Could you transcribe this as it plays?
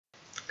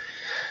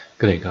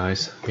Good day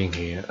guys, being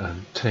here.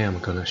 Today I'm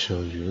gonna show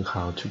you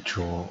how to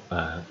draw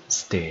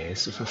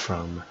stairs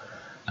from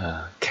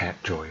CAD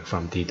drawing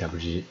from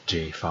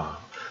DWG file.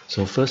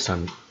 So first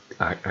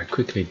I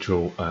quickly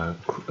draw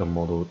a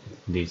model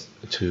these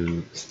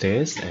two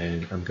stairs,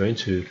 and I'm going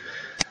to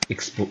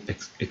export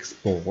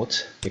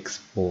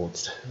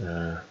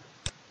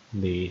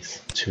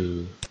these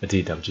to a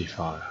DWG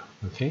file.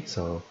 Okay,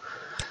 so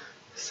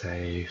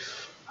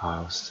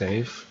I'll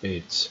save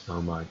it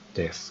on my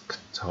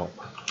desktop.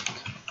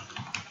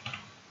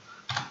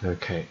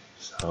 Okay,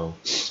 so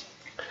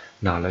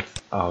now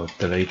I'll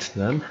delete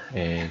them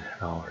and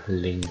I'll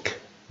link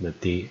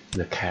the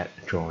CAD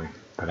drawing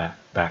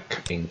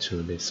back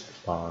into this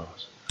file.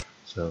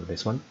 So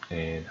this one,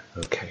 and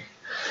okay.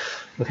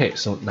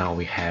 So now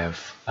we have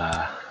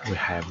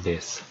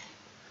this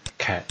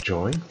CAD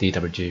drawing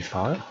DWG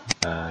file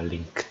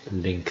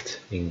linked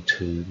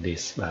into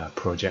this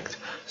project.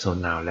 So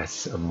now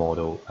let's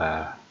model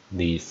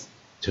these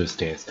two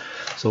stairs.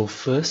 So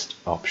first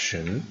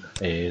option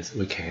is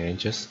we can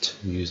just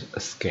use a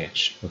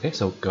sketch. Okay,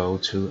 so go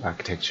to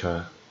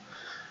architecture,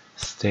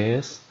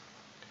 stairs,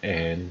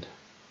 and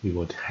we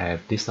would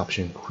have this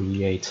option,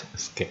 create a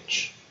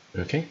sketch.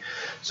 Okay,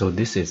 so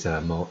this is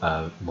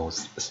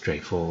most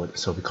straightforward.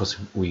 So because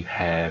we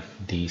have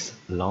these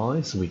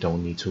lines, we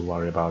don't need to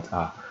worry about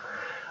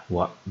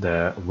what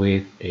the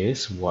width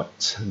is,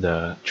 what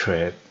the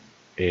tread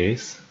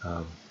is.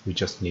 We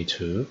just need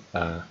to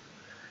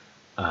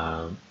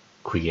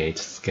create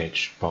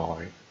sketch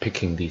by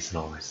picking these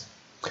lines.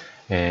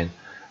 And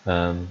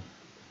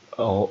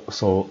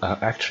also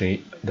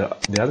actually the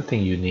other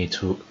thing you need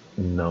to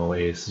know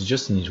is you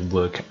just need to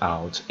work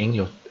out in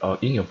your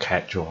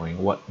CAD drawing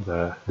what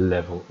the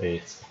level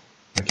is.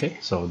 Okay,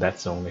 so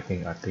that's the only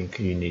thing I think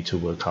you need to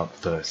work out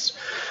first.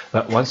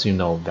 But once you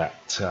know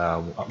that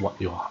what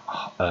your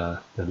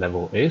the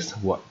level is,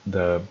 what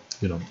the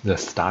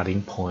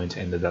starting point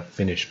and the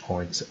finish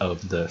point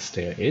of the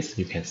stair is,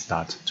 you can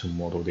start to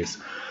model this.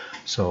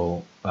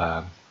 So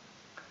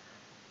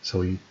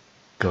so you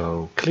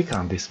go click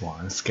on this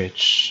one,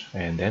 sketch,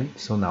 and then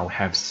so now we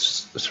have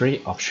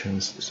three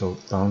options. So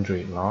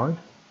boundary line,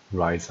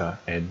 riser,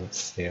 and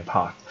stair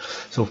path.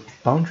 So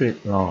boundary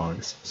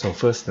lines. So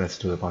first let's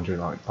do the boundary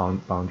line.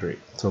 Boundary.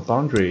 So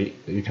boundary,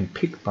 you can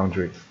pick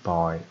boundary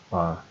by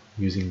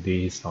using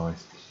these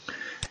lines,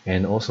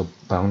 and also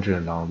boundary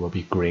line will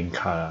be green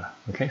color.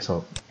 Okay,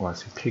 so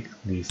once you pick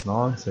these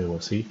lines, you will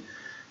see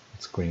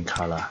it's green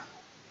color.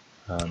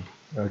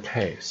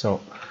 Okay, so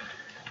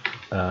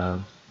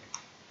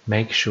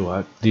make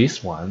sure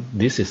this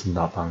is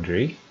not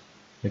boundary.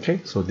 Okay,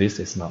 so this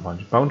is not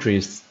boundary. Boundary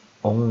is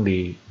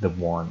only the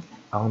one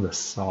on the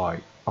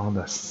side of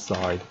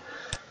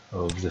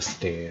the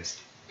stairs.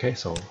 Okay,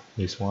 so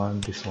this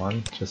one,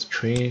 just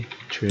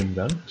trim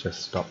them.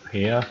 Just stop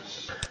here,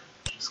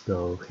 just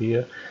go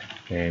here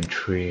and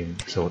trim.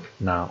 So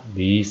now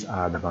these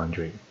are the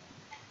boundary.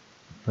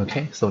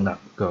 Okay, so now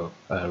go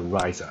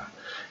riser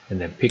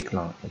and then pick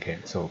line. Okay,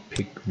 so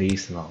pick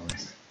these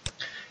lines.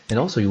 And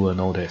also you will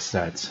notice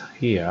that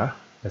here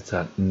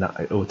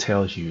it will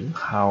tell you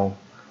how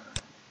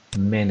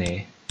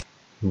many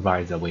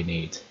riser we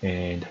need,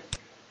 and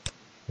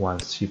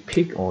once you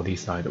pick all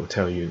these lines, it will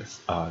tell you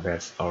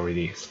there's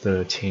already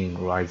 13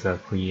 riser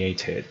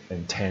created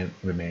and 10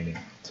 remaining.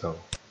 So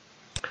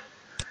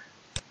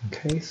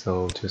okay,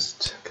 so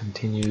just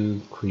continue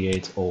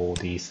create all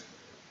these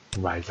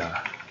riser.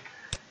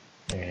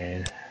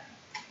 And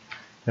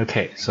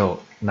okay,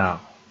 so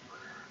now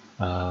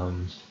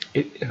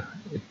it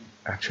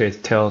actually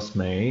tells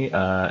me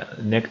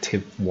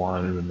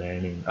 -1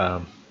 remaining.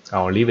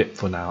 I'll leave it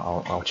for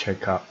now. I'll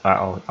check out.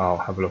 I'll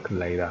have a look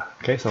later.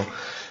 Okay, so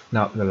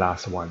now the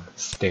last one,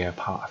 stair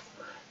path,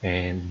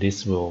 and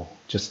this will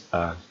just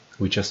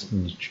we just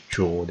need to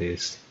draw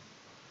this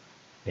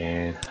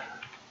and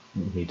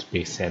need to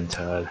be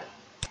centered.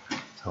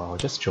 So I'll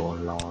just draw a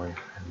line,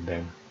 and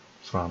then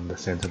from the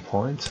center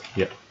point,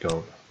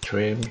 go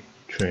trim,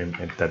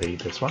 and delete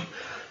this one,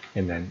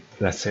 and then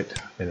that's it,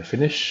 and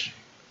finish.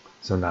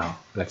 So now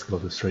let's go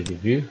to 3D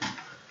view,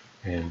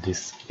 and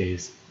this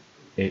is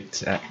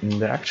it.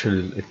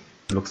 Actually, it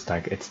looks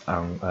like it's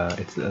on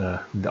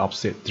the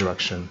opposite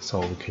direction.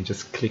 So we can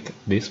just click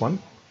this one,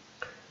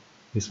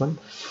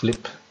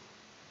 flip,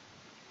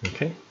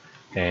 okay,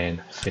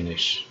 and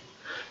finish.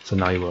 So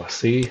now you will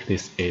see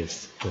this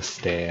is the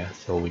stair.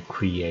 So we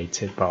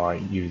created by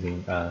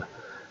using a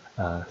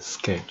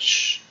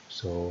sketch.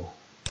 So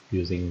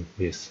using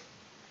this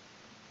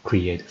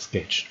create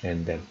sketch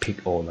and then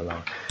pick all the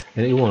line.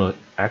 And you want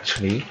to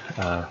actually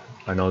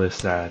I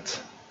noticed that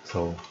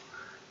so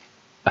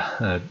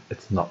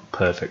it's not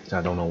perfect.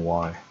 I don't know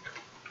why.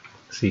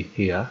 See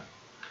here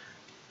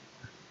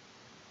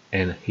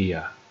and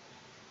here.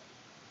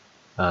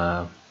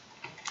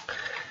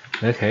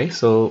 Okay,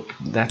 so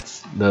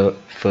that's the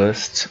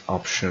first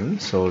option.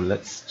 So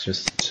let's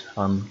just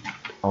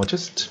I'll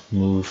just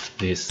move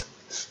these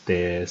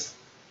stairs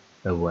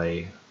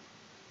away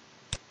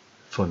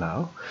for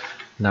now.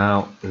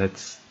 Now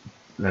let's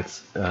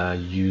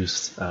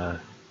use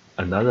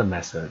another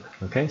method.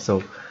 Okay,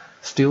 so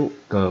still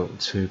go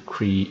to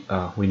create,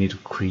 we need to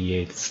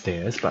create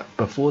stairs, but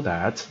before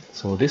that,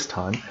 so this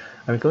time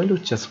I'm going to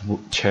just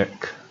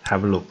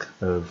have a look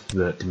of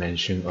the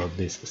dimension of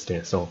this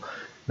stair. So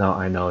now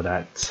I know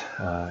that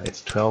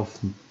it's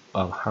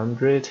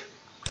 1200,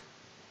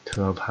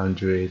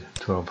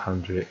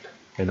 1200,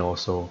 and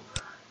also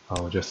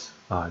I'll just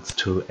it's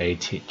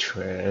 280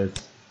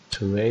 treads,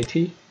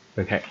 280.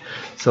 Okay,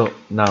 so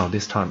now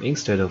this time,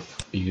 instead of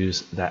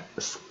use that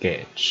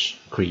sketch,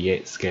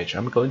 create sketch,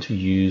 I'm going to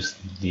use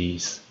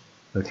these.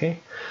 Okay,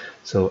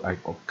 so I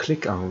will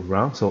click on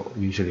run. So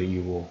usually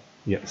you will,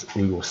 yes,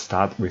 we will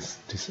start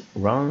with this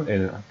run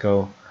and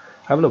go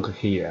have a look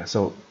here.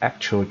 So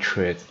actual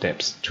tread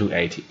depth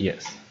 280.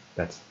 Yes,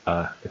 that's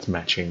it's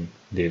matching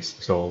this,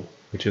 so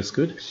which is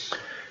good.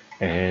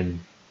 And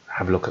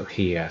have a look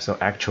here. So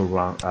actual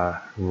run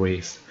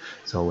width.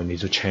 So we need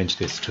to change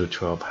this to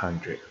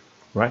 1200.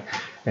 Right,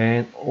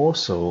 and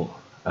also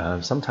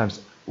sometimes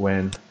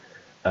when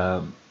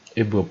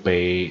it will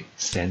be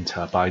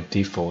centered by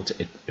default,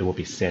 it will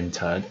be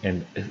centered,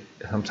 and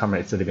sometimes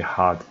it's a little bit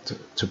hard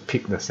to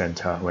pick the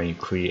center when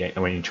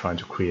you're trying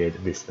to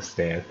create this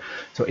stair.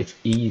 So it's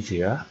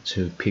easier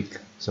to pick,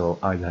 so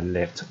either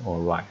left or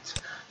right.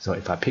 So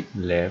if I pick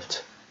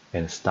left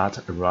and start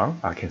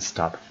around, I can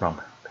start from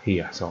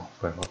here. So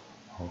I'll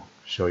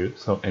show you.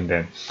 So, and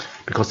then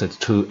because it's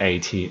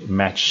 280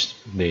 match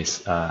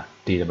this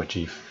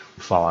DWG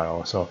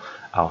file, so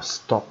I'll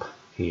stop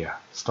here.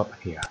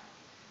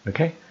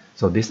 Okay,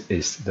 so this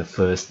is the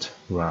first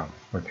run.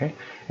 Okay,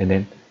 and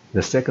then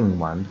the second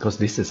one, because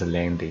this is a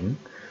landing,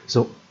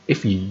 so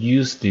if you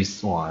use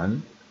this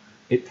one,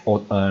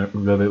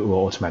 Revit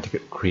will automatically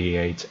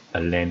create a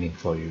landing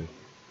for you.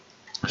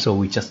 So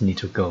we just need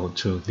to go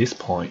to this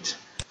point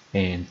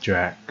and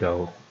drag,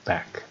 go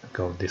back,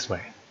 go this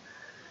way.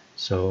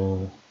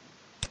 So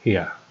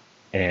here,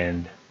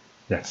 and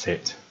that's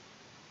it.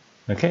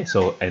 Okay,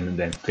 so and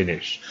then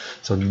finish.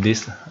 So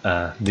this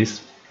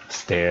this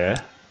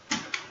stair,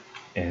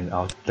 and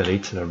I'll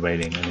delete the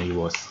rating, and you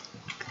will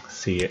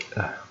see it.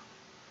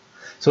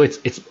 So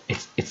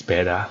it's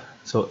better.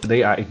 So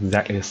they are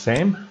exactly the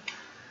same,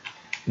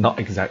 not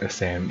exactly the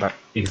same, but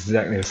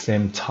exactly the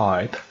same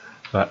type.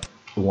 But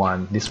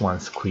this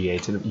one's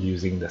created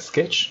using the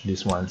sketch.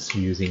 This one's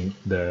using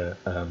the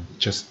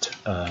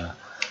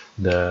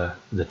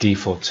the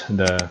default,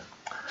 the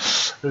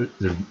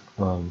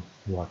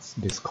what's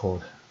this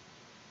called,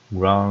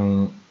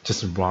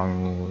 just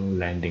run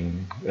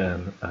landing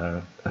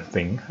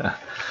thing.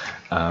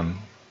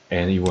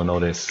 And you will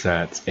notice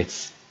that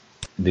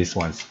this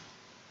one's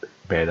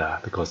better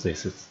because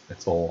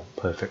it's all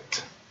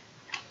perfect,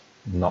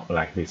 not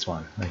like this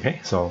one. Okay,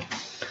 so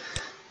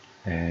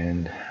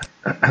and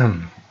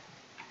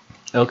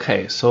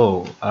okay,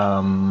 so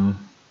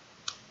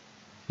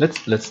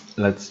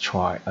let's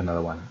try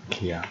another one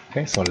here.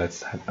 Okay, so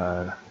let's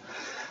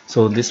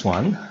so this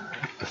one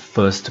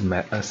first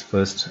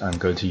I'm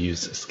going to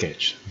use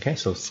sketch. Okay,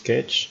 so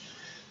sketch,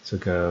 so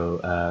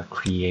go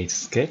create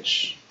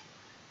sketch,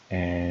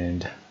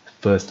 and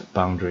first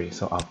boundary.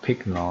 So I'll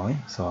pick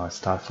line, so I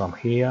start from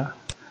here,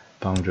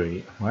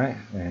 boundary, right,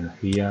 and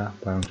here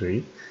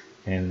boundary,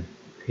 and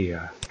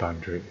here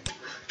boundary.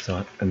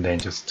 So and then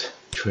just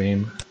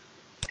trim,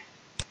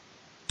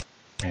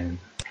 and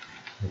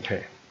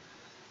okay,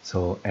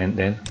 so and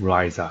then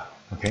riser.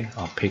 Okay,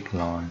 I'll pick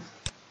line.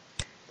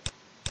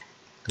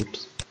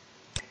 Oops.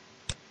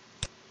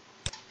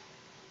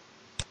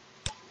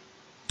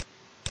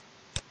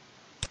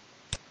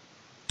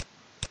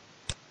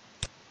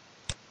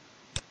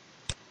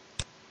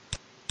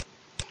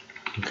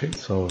 Okay,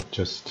 so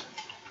just,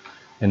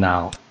 and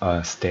now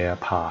stair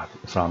path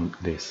from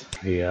this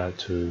here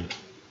to,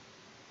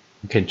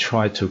 you can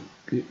try to,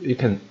 you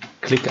can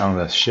click on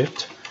the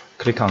shift,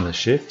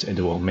 and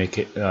it will make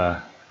it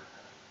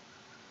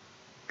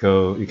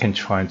go. You can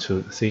try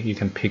to see, you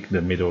can pick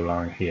the middle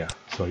line here,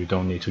 so you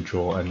don't need to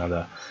draw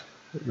another.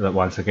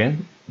 Once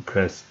again,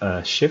 press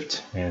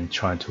shift and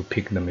try to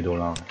pick the middle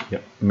line.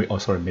 Yep, oh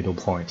sorry, middle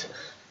point.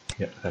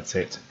 Yep, that's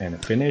it,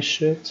 and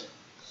finish it.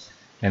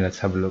 And let's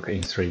have a look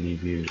in 3D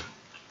view.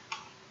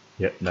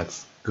 Yep,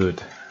 that's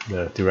good.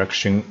 The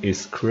direction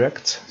is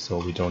correct, so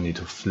we don't need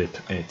to flip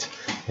it,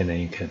 and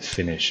then you can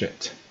finish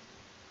it.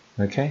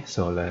 Okay,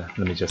 so let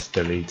me just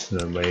delete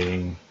the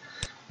rating,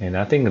 and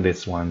I think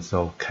this one's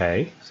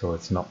okay, so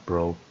it's not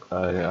broke.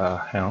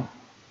 Hell,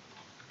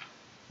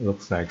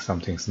 looks like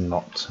something's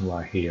not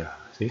right here.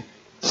 See?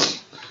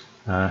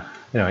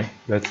 Anyway,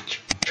 let's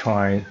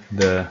try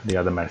the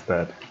other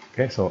method.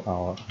 Okay, so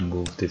I'll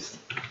move this.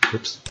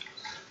 Oops.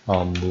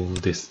 I'll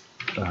move this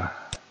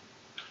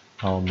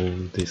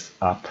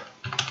up.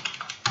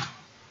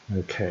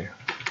 Okay,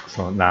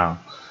 so now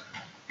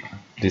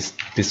this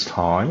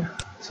time,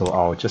 so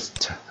I'll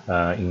just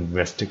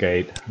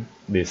investigate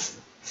this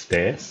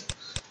stairs.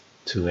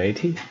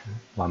 280,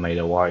 1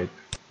 meter wide,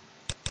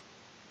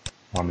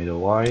 1 meter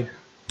wide,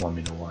 1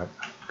 meter wide.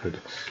 Good.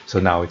 So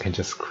now we can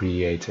just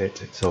create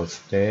it. So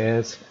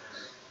stairs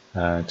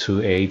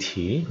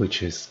 280,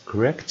 which is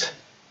correct,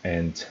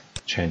 and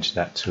change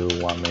that to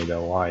 1 meter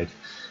wide,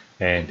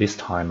 and this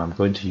time I'm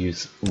going to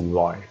use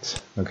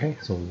right. Okay,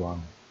 so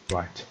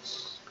right.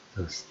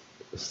 So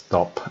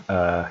stop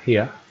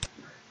here,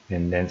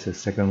 and then the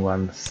second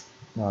one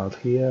out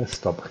here,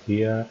 stop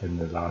here, and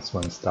the last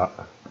one start.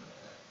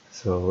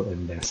 So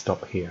and then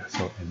stop here.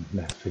 So and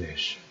then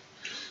finish.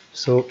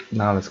 So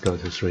now let's go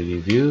to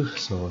 3D view.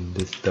 So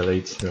this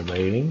deletes the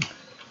railing.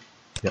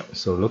 Yeah,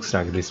 so looks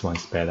like this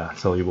one's better.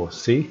 So you will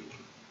see.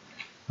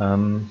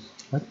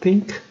 I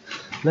think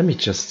let me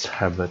just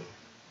have a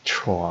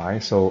try.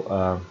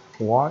 So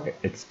why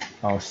it's,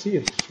 I'll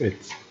see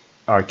if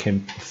I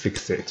can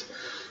fix it.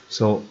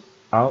 So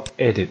I'll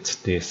edit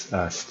this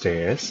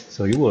stairs.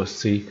 So you will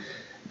see,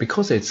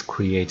 because it's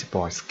created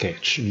by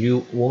Sketch,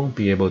 you won't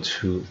be able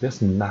to,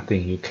 there's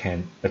nothing you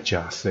can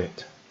adjust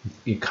it.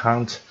 You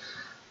can't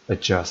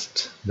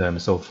adjust them.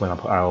 So for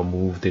example, I'll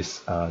move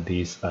this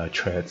these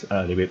threads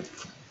a little bit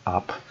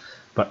up,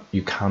 but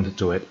you can't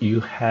do it.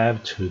 You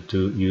have to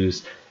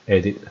use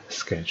edit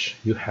Sketch.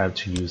 You have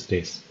to use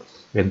this,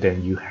 and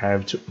then you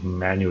have to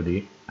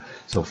manually.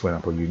 So for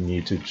example, you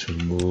need to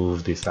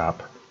move this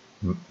up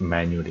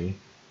manually.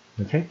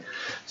 Okay,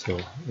 so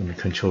let me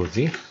Control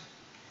Z.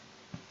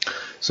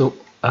 So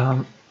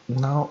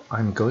now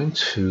I'm going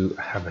to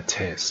have a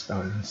test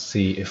and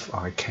see if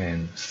I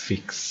can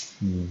fix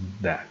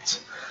that.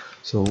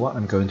 So what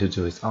I'm going to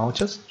do is I'll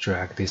just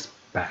drag this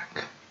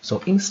back.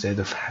 So instead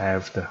of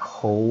have the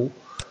whole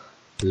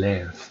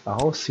length,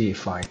 I'll see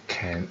if I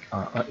can,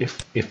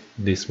 if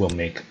this will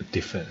make a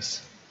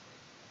difference.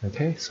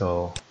 Okay,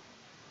 so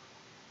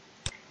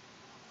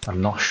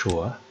I'm not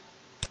sure,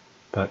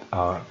 but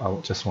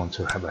I'll just want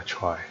to have a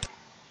try.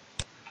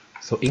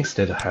 So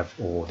instead of have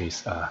all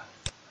these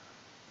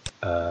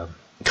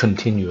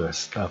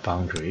continuous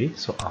boundary,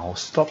 so I'll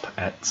stop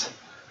at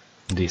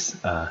this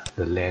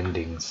the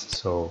landings.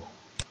 So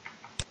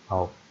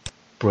I'll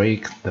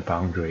break the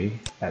boundary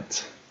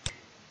at,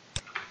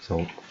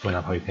 so for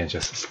example, you can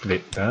just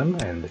split them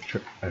and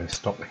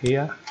stop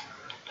here.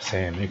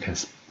 Same, you can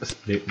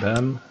split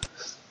them,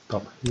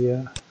 stop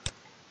here.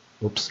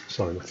 Oops,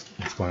 sorry,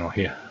 what's going on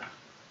here?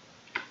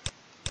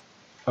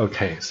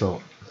 Okay,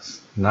 so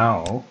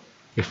now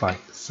if I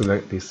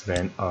select this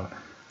land,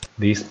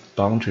 these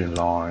boundary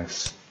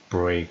lines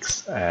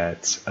breaks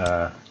at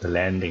the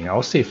landing,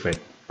 I'll see if it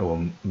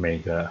will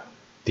make a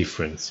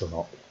difference or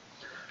not.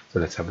 So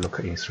let's have a look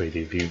in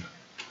 3D view.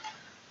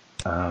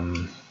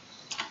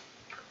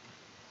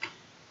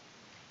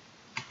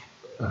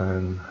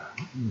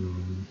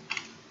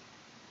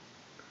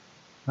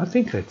 I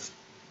think it's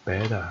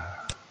better.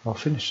 I'll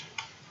finish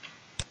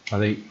it. Are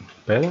they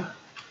better?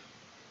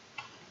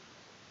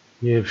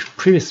 Yeah,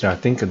 previously I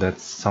think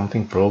that's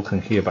something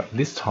broken here, but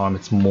this time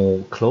it's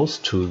more close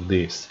to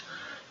this.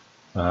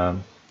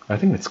 I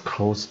think it's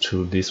close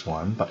to this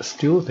one, but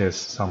still there's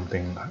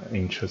something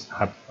interesting,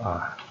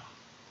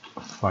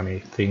 funny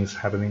things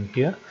happening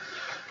here.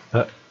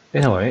 But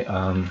anyway,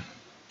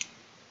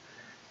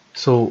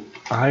 so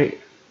I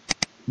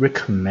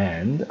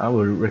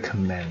will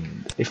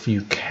recommend, if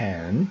you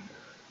can,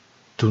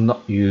 do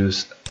not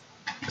use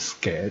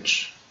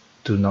Sketch.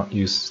 Do not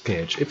use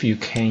Sketch. If you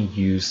can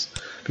use,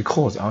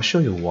 because I'll show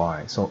you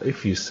why. So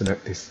if you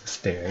select this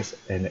stairs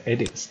and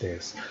edit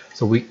stairs,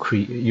 so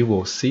you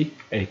will see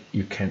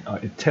you can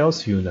it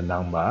tells you the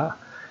number,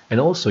 and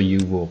also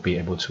you will be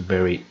able to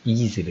very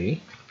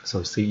easily.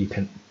 So see, you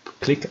can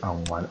click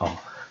on one.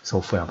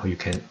 So for example, you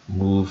can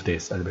move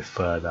this a little bit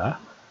further,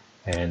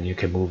 and you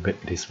can move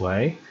it this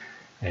way,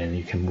 and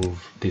you can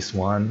move this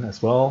one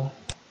as well,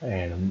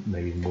 and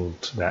maybe move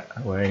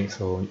that way.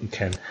 So you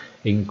can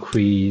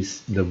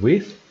increase the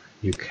width,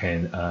 you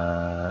can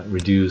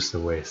reduce the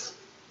width.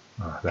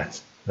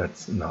 That's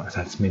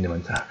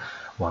minimum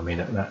 1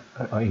 meter.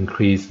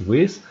 Increase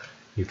width,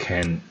 you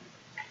can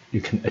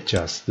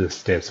adjust the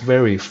steps,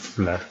 very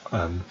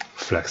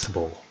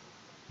flexible.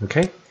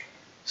 Okay,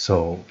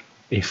 so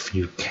if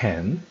you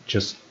can,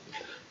 just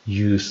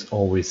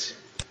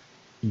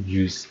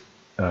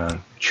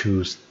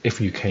choose,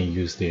 if you can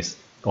use this,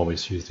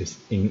 always use this.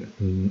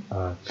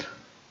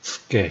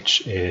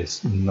 Sketch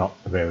is not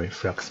very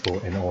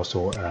flexible, and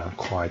also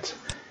quite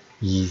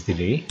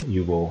easily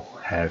you will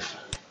have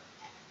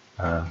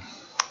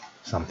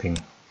something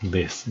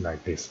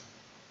like this.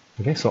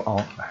 Okay, so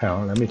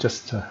let me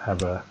just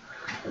have a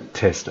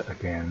test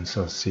again,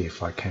 so see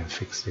if I can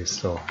fix this.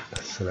 So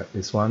select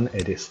this one,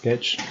 edit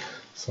Sketch.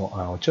 So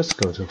I'll just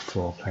go to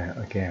floor plan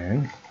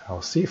again.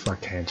 I'll see if I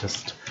can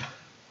just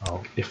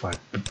if I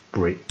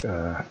break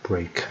the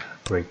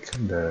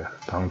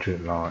boundary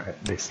line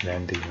at this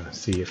landing,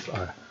 see if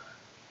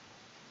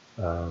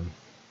I'll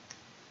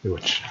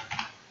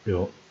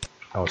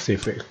see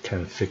if it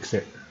can fix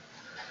it.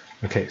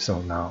 Okay,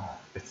 so now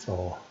it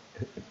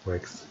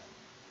breaks.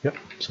 Yep,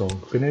 so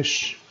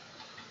finish,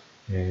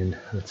 and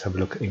let's have a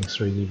look in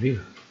 3D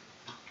view.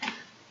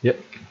 Yep,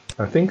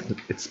 I think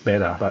it's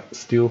better, but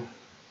still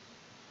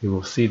you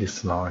will see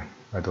this line.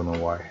 I don't know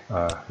why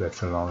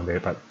that's a line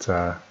there,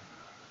 but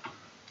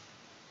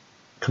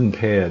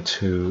compared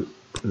to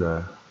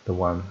the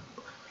one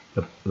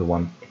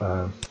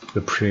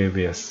the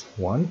previous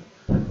one.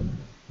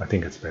 I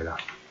think it's better.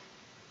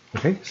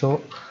 Okay,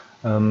 so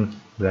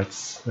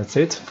that's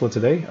it for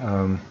today.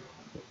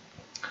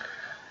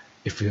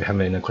 If you have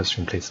any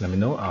question, please let me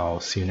know. I'll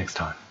see you next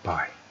time.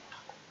 Bye.